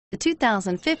The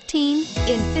 2015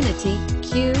 Infiniti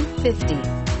Q50.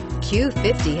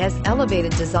 Q50 has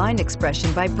elevated design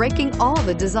expression by breaking all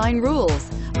the design rules.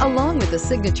 Along with the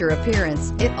signature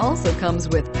appearance, it also comes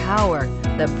with power.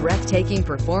 The breathtaking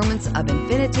performance of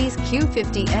Infiniti's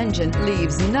Q50 engine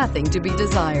leaves nothing to be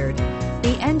desired.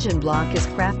 The engine block is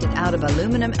crafted out of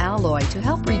aluminum alloy to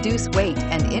help reduce weight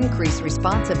and increase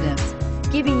responsiveness,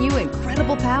 giving you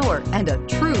incredible power and a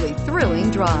truly thrilling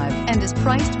drive, and is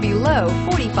priced below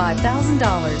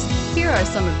 $45,000. Here are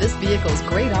some of this vehicle's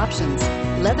great options: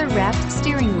 leather-wrapped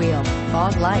steering wheel,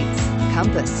 fog lights,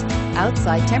 compass,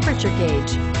 outside temperature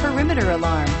gauge, perimeter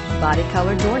alarm, body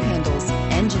color door handles,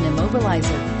 engine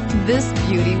immobilizer. This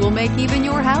beauty will make even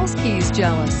your house keys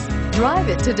jealous. Drive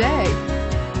it today.